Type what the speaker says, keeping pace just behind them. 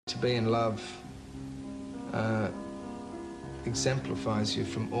To be in love exemplifies you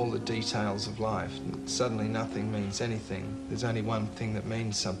from all the details of life. Suddenly nothing means anything. There's only one thing that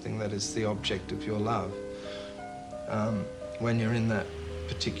means something, that is the object of your love. When you're in that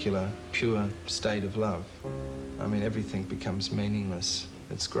particular pure state of love, I mean, everything becomes meaningless.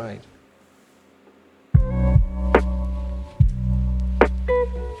 It's great.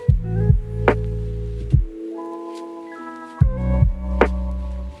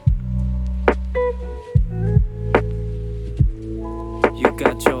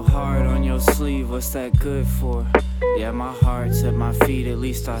 Got your heart on your sleeve, what's that good for? Yeah, my heart's at my feet, at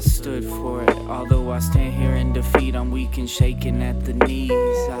least I stood for it. Although I stand here in defeat, I'm weak and shaking at the knees.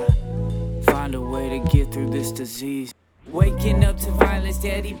 I find a way to get through this disease. Waking up to violence,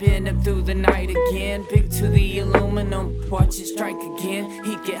 daddy been up through the night again. Big to the aluminum, watch it strike again.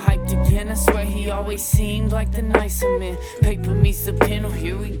 He get hyped again, I swear he always seemed like the nicer man. Paper meets the pen, oh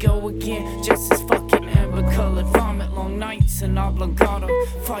here we go again. Just as fucking amber colored vomit, long nights and obligato.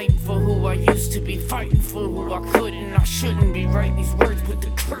 Fighting for who I used to be, fighting for who I couldn't. I shouldn't be writing these words, but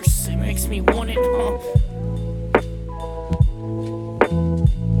the curse, it makes me want it,